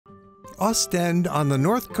Ostend on the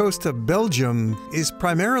north coast of Belgium is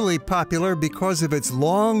primarily popular because of its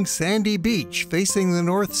long, sandy beach facing the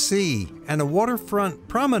North Sea and a waterfront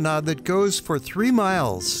promenade that goes for 3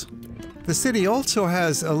 miles. The city also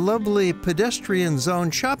has a lovely pedestrian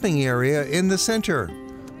zone shopping area in the center,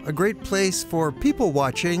 a great place for people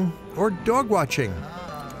watching or dog watching.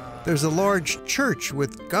 There's a large church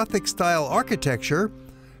with Gothic-style architecture,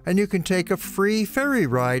 and you can take a free ferry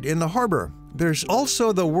ride in the harbor. There's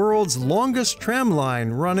also the world's longest tram line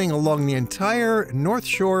running along the entire north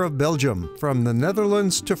shore of Belgium, from the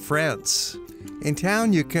Netherlands to France. In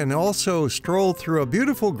town, you can also stroll through a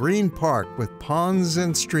beautiful green park with ponds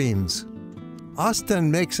and streams.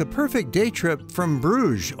 Ostend makes a perfect day trip from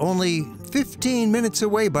Bruges, only 15 minutes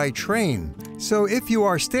away by train. So if you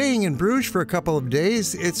are staying in Bruges for a couple of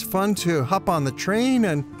days, it's fun to hop on the train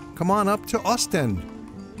and come on up to Ostend.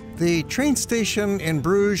 The train station in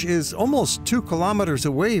Bruges is almost 2 kilometers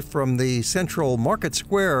away from the central market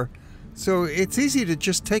square, so it's easy to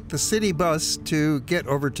just take the city bus to get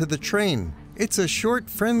over to the train. It's a short,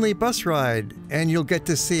 friendly bus ride, and you'll get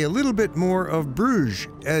to see a little bit more of Bruges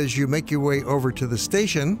as you make your way over to the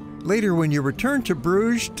station. Later, when you return to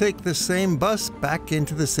Bruges, take the same bus back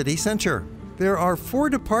into the city center. There are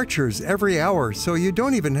 4 departures every hour, so you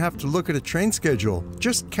don't even have to look at a train schedule.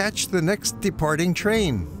 Just catch the next departing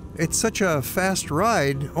train. It's such a fast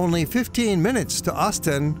ride, only 15 minutes to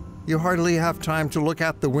Ostend, you hardly have time to look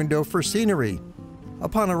out the window for scenery.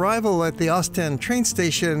 Upon arrival at the Ostend train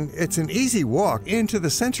station, it's an easy walk into the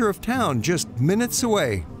center of town, just minutes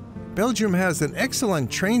away. Belgium has an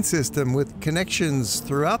excellent train system with connections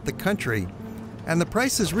throughout the country, and the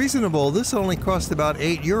price is reasonable. This only costs about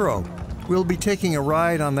 €8. We'll be taking a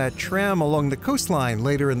ride on that tram along the coastline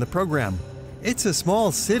later in the program. It's a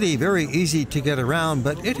small city, very easy to get around,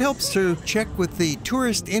 but it helps to check with the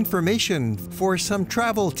tourist information for some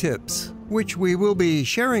travel tips, which we will be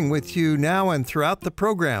sharing with you now and throughout the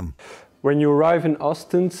program. When you arrive in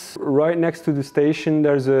Ostend, right next to the station,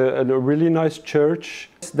 there's a really nice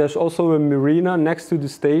church. There's also a marina next to the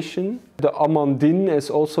station. The Amandine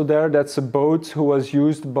is also there. That's a boat who was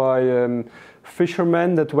used by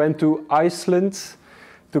fishermen that went to Iceland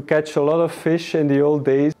to catch a lot of fish in the old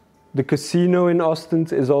days. The casino in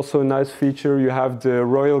Ostend is also a nice feature. You have the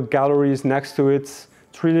royal galleries next to it.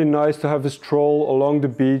 It's really nice to have a stroll along the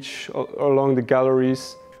beach, along the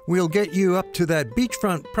galleries. We'll get you up to that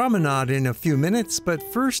beachfront promenade in a few minutes, but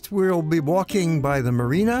first we'll be walking by the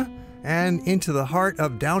marina and into the heart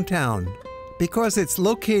of downtown. Because it's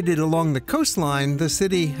located along the coastline, the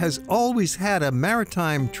city has always had a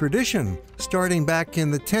maritime tradition, starting back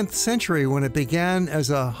in the 10th century when it began as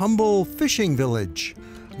a humble fishing village.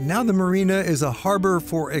 Now the marina is a harbor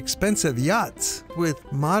for expensive yachts, with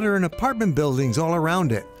modern apartment buildings all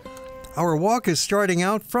around it. Our walk is starting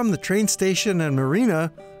out from the train station and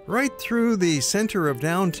marina, right through the center of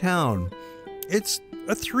downtown. It's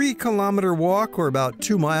a 3-kilometer walk, or about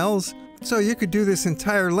 2 miles, so you could do this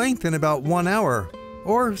entire length in about 1 hour,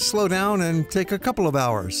 or slow down and take a couple of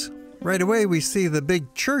hours. Right away we see the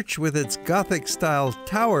big church with its Gothic-style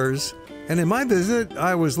towers, and in my visit,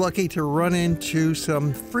 I was lucky to run into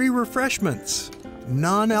some free refreshments.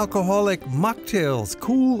 Non-alcoholic mocktails,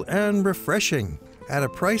 cool and refreshing, at a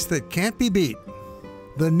price that can't be beat.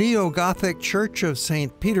 The Neo-Gothic Church of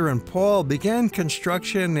St. Peter and Paul began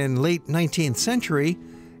construction in late 19th century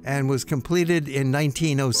and was completed in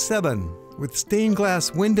 1907, with stained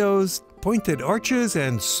glass windows, pointed arches,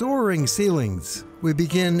 and soaring ceilings. We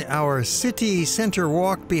begin our city center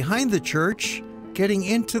walk behind the church, getting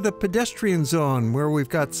into the pedestrian zone where we've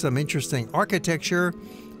got some interesting architecture,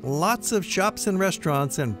 lots of shops and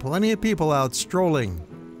restaurants, and plenty of people out strolling.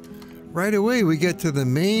 Right away we get to the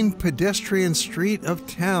main pedestrian street of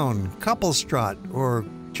town. Kapellestraat, or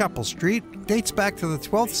Chapel Street, dates back to the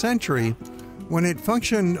 12th century when it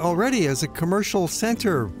functioned already as a commercial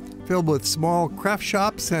center filled with small craft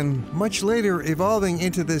shops, and much later evolving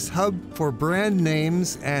into this hub for brand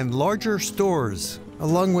names and larger stores.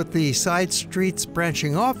 Along with the side streets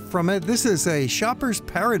branching off from it, this is a shopper's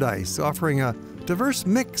paradise, offering a diverse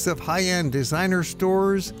mix of high-end designer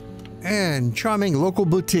stores and charming local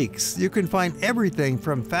boutiques. You can find everything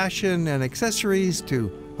from fashion and accessories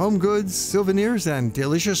to home goods, souvenirs, and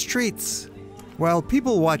delicious treats. While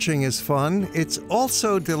people watching is fun, it's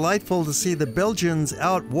also delightful to see the Belgians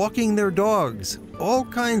out walking their dogs. All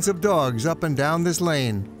kinds of dogs up and down this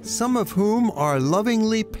lane, some of whom are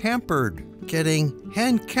lovingly pampered, getting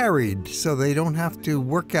hand-carried so they don't have to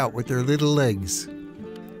work out with their little legs.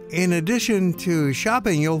 In addition to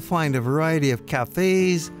shopping, you'll find a variety of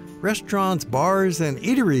cafes, restaurants, bars, and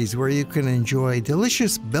eateries where you can enjoy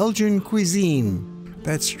delicious Belgian cuisine.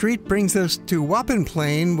 That street brings us to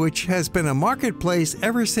Wapenplein, which has been a marketplace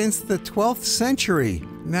ever since the 12th century.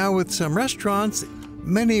 Now with some restaurants,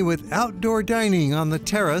 many with outdoor dining on the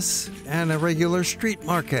terrace and a regular street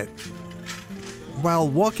market. While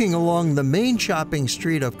walking along the main shopping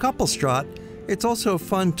street of Kapellestraat, it's also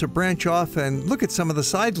fun to branch off and look at some of the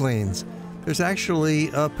side lanes. There's actually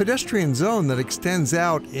a pedestrian zone that extends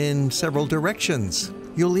out in several directions.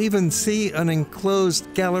 You'll even see an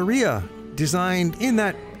enclosed galleria designed in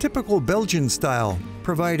that typical Belgian style,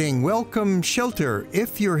 providing welcome shelter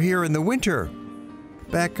if you're here in the winter.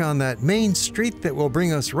 Back on that main street that will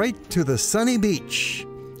bring us right to the sunny beach.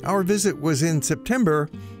 Our visit was in September,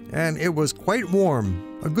 and it was quite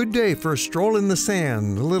warm. A good day for a stroll in the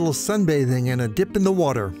sand, a little sunbathing and a dip in the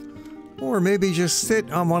water. Or maybe just sit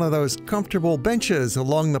on one of those comfortable benches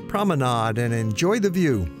along the promenade and enjoy the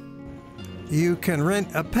view. You can rent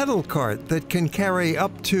a pedal cart that can carry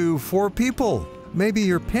up to 4 people. Maybe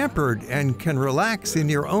you're pampered and can relax in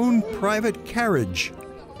your own private carriage.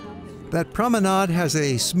 That promenade has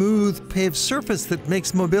a smooth paved surface that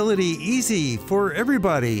makes mobility easy for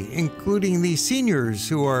everybody, including the seniors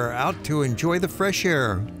who are out to enjoy the fresh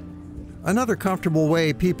air. Another comfortable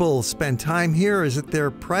way people spend time here is at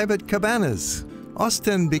their private cabanas.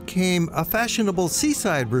 Ostend became a fashionable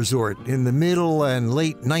seaside resort in the middle and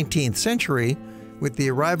late 19th century with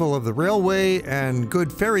the arrival of the railway and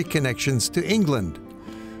good ferry connections to England,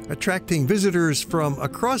 attracting visitors from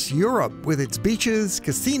across Europe with its beaches,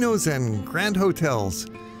 casinos, and grand hotels.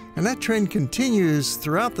 And that trend continues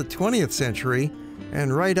throughout the 20th century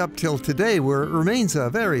and right up till today, where it remains a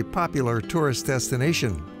very popular tourist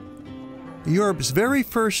destination. Europe's very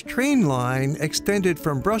first train line extended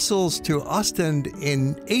from Brussels to Ostend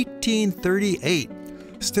in 1838,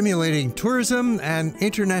 stimulating tourism and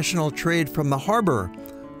international trade from the harbor,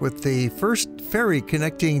 with the first ferry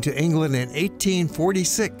connecting to England in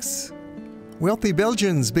 1846. Wealthy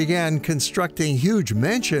Belgians began constructing huge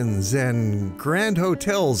mansions and grand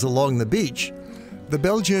hotels along the beach. The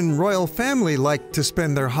Belgian royal family liked to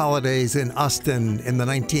spend their holidays in Ostend in the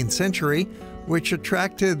 19th century, which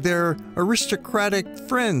attracted their aristocratic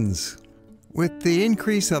friends. With the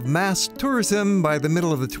increase of mass tourism by the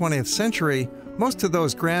middle of the 20th century, most of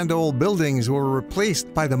those grand old buildings were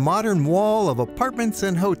replaced by the modern wall of apartments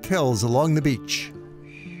and hotels along the beach.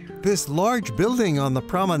 This large building on the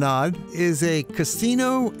promenade is a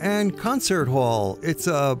casino and concert hall. It's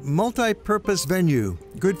a multi-purpose venue,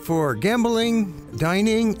 good for gambling,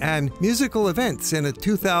 dining, and musical events in a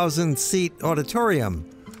 2,000-seat auditorium.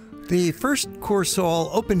 The first course hall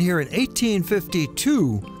opened here in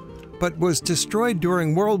 1852, but was destroyed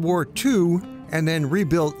during World War II and then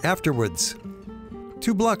rebuilt afterwards.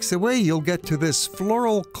 2 blocks away, you'll get to this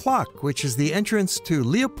floral clock, which is the entrance to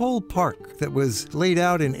Leopoldpark that was laid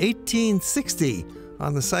out in 1860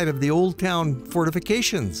 on the site of the Old Town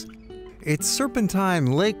fortifications. Its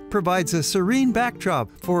serpentine lake provides a serene backdrop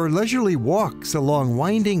for leisurely walks along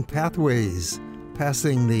winding pathways,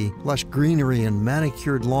 passing the lush greenery and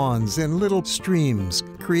manicured lawns and little streams,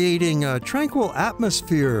 creating a tranquil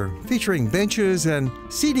atmosphere featuring benches and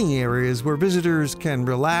seating areas where visitors can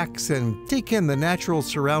relax and take in the natural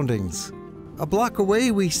surroundings. A block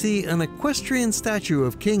away, we see an equestrian statue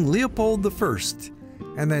of King Leopold I,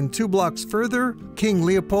 and then 2 blocks further, King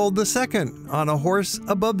Leopold II on a horse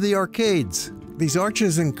above the arcades. These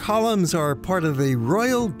arches and columns are part of the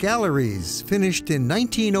Royal Galleries, finished in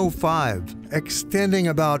 1905, extending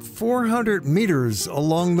about 400 meters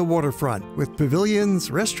along the waterfront, with pavilions,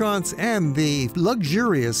 restaurants, and the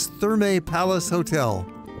luxurious Thermae Palace Hotel.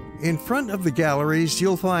 In front of the galleries,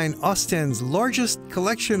 you'll find Ostend's largest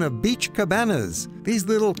collection of beach cabanas. These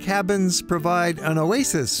little cabins provide an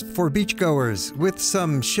oasis for beachgoers, with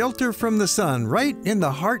some shelter from the sun right in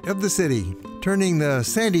the heart of the city, turning the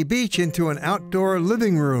sandy beach into an outdoor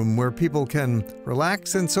living room where people can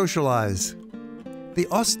relax and socialize. The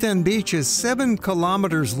Ostend beach is 7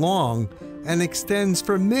 kilometers long and extends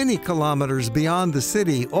for many kilometers beyond the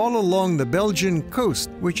city, all along the Belgian coast,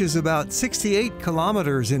 which is about 68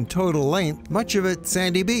 kilometers in total length, much of it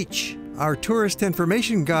sandy beach. Our tourist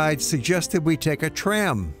information guide suggested we take a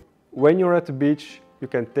tram. When you're at the beach, you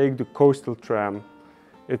can take the coastal tram.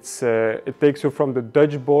 It takes you from the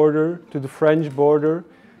Dutch border to the French border.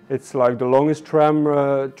 It's like the longest tram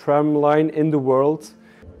line in the world.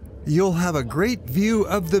 You'll have a great view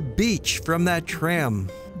of the beach from that tram.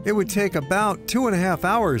 It would take about 2.5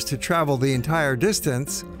 hours to travel the entire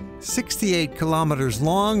distance, 68 kilometers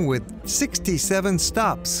long with 67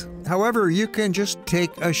 stops. However, you can just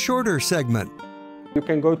take a shorter segment. You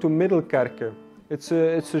can go to Middelkerke. It's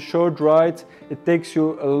a short ride. It takes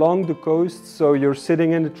you along the coast, so you're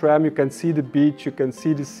sitting in the tram, you can see the beach, you can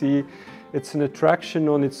see the sea. It's an attraction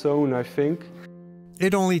on its own, I think.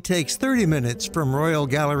 It only takes 30 minutes from Royal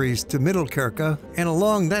Galleries to Middelkerke, and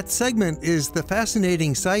along that segment is the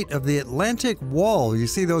fascinating site of the Atlantic Wall. You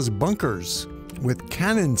see those bunkers with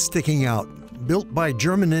cannons sticking out, built by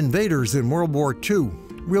German invaders in World War II.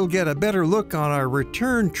 We'll get a better look on our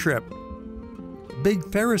return trip. Big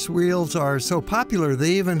Ferris wheels are so popular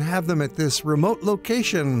they even have them at this remote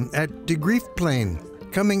location at de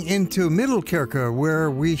Wapenplein, coming into Middelkerke,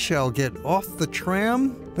 where we shall get off the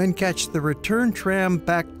tram, then catch the return tram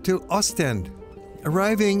back to Ostend.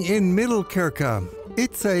 Arriving in Middelkerke,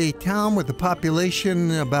 it's a town with a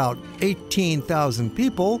population about 18,000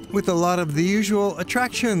 people, with a lot of the usual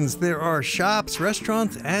attractions. There are shops,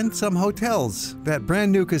 restaurants, and some hotels. That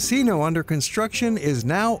brand new casino under construction is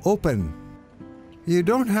now open. You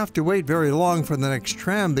don't have to wait very long for the next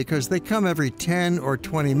tram because they come every 10 or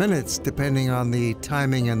 20 minutes depending on the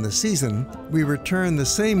timing and the season. We return the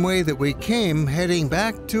same way that we came, heading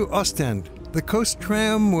back to Ostend. The coast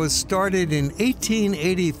tram was started in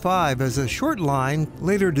 1885 as a short line,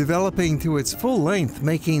 later developing to its full length,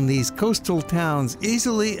 making these coastal towns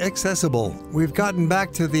easily accessible. We've gotten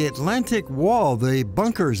back to the Atlantic Wall, the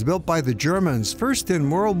bunkers built by the Germans, first in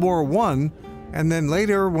World War I, and then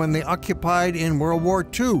later when they occupied in World War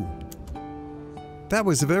II. That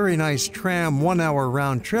was a very nice tram 1-hour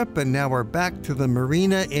round trip, and now we're back to the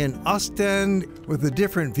marina in Ostend with a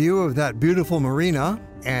different view of that beautiful marina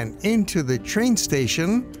and into the train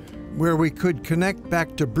station where we could connect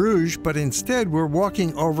back to Bruges, but instead we're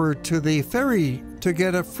walking over to the ferry to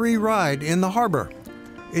get a free ride in the harbor.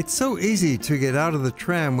 It's so easy to get out of the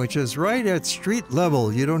tram, which is right at street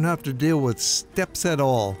level. You don't have to deal with steps at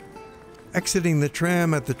all. Exiting the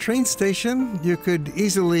tram at the train station, you could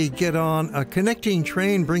easily get on a connecting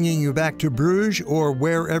train bringing you back to Bruges or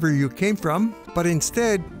wherever you came from, but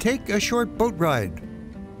instead take a short boat ride.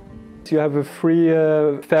 You have a free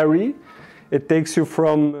ferry. It takes you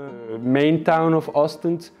from main town of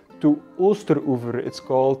Ostend to Oosteroever. It's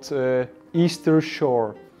called Easter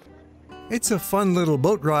Shore. It's a fun little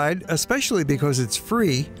boat ride, especially because it's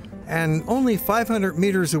free, and only 500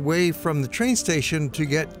 meters away from the train station to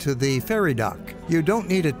get to the ferry dock. You don't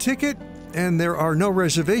need a ticket, and there are no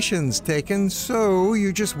reservations taken, so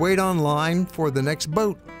you just wait online for the next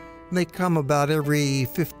boat. They come about every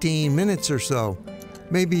 15 minutes or so.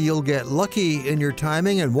 Maybe you'll get lucky in your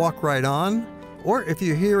timing and walk right on, or if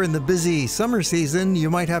you're here in the busy summer season, you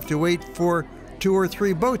might have to wait for 2 or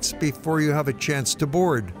 3 boats before you have a chance to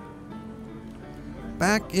board.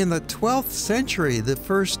 Back in the 12th century, the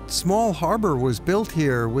first small harbor was built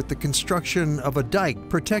here with the construction of a dike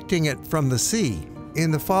protecting it from the sea. In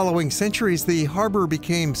the following centuries, the harbor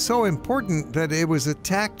became so important that it was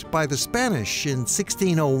attacked by the Spanish in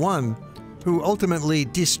 1601, who ultimately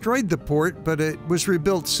destroyed the port, but it was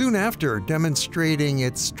rebuilt soon after, demonstrating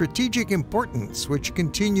its strategic importance, which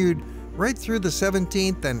continued right through the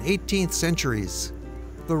 17th and 18th centuries.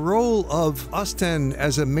 The role of Ostend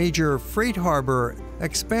as a major freight harbor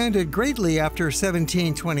expanded greatly after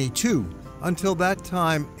 1722. Until that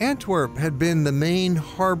time, Antwerp had been the main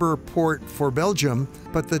harbor port for Belgium,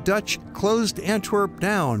 but the Dutch closed Antwerp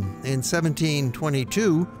down in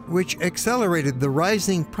 1722, which accelerated the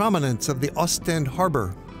rising prominence of the Ostend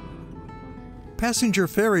harbor. Passenger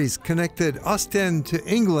ferries connected Ostend to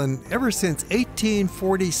England ever since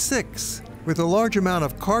 1846, with a large amount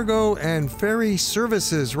of cargo and ferry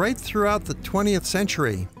services right throughout the 20th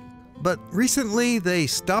century. But recently they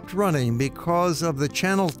stopped running because of the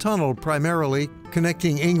Channel Tunnel, primarily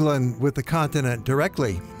connecting England with the continent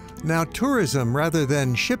directly. Now tourism rather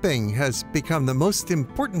than shipping has become the most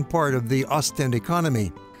important part of the Ostend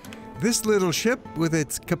economy. This little ship, with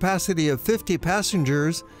its capacity of 50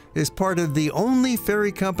 passengers, is part of the only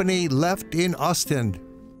ferry company left in Ostend.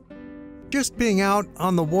 Just being out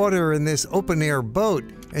on the water in this open-air boat,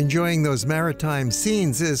 enjoying those maritime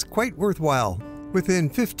scenes, is quite worthwhile. Within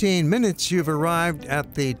 15 minutes, you've arrived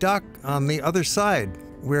at the dock on the other side,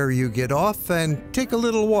 where you get off and take a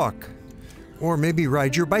little walk, or maybe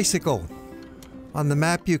ride your bicycle. On the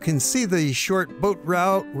map, you can see the short boat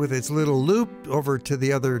route with its little loop over to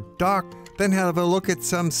the other dock, then have a look at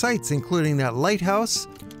some sights, including that lighthouse,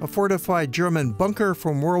 a fortified German bunker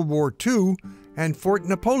from World War II, and Fort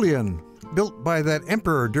Napoleon, built by that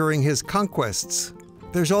emperor during his conquests.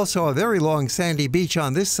 There's also a very long sandy beach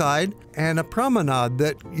on this side, and a promenade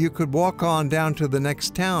that you could walk on down to the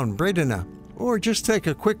next town, Breda, or just take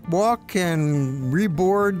a quick walk and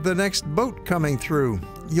reboard the next boat coming through.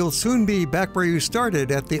 You'll soon be back where you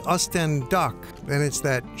started at the Ostend dock. Then it's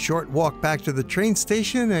that short walk back to the train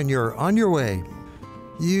station and you're on your way.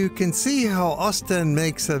 You can see how Ostend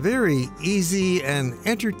makes a very easy and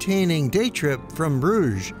entertaining day trip from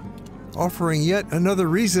Bruges, offering yet another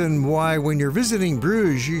reason why when you're visiting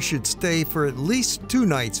Bruges you should stay for at least 2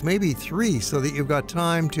 nights, maybe 3, so that you've got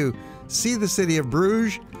time to see the city of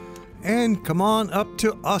Bruges and come on up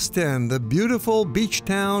to Ostend, the beautiful beach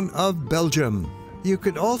town of Belgium. You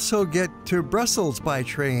could also get to Brussels by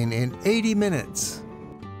train in 80 minutes.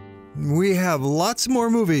 We have lots more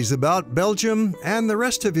movies about Belgium and the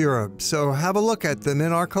rest of Europe, so have a look at them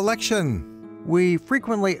in our collection. We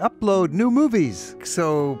frequently upload new movies,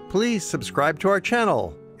 so please subscribe to our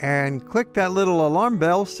channel and click that little alarm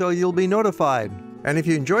bell so you'll be notified. And if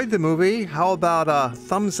you enjoyed the movie, how about a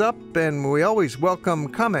thumbs up? And we always welcome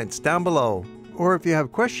comments down below. Or if you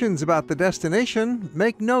have questions about the destination,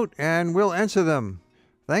 make note and we'll answer them.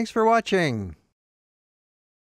 Thanks for watching.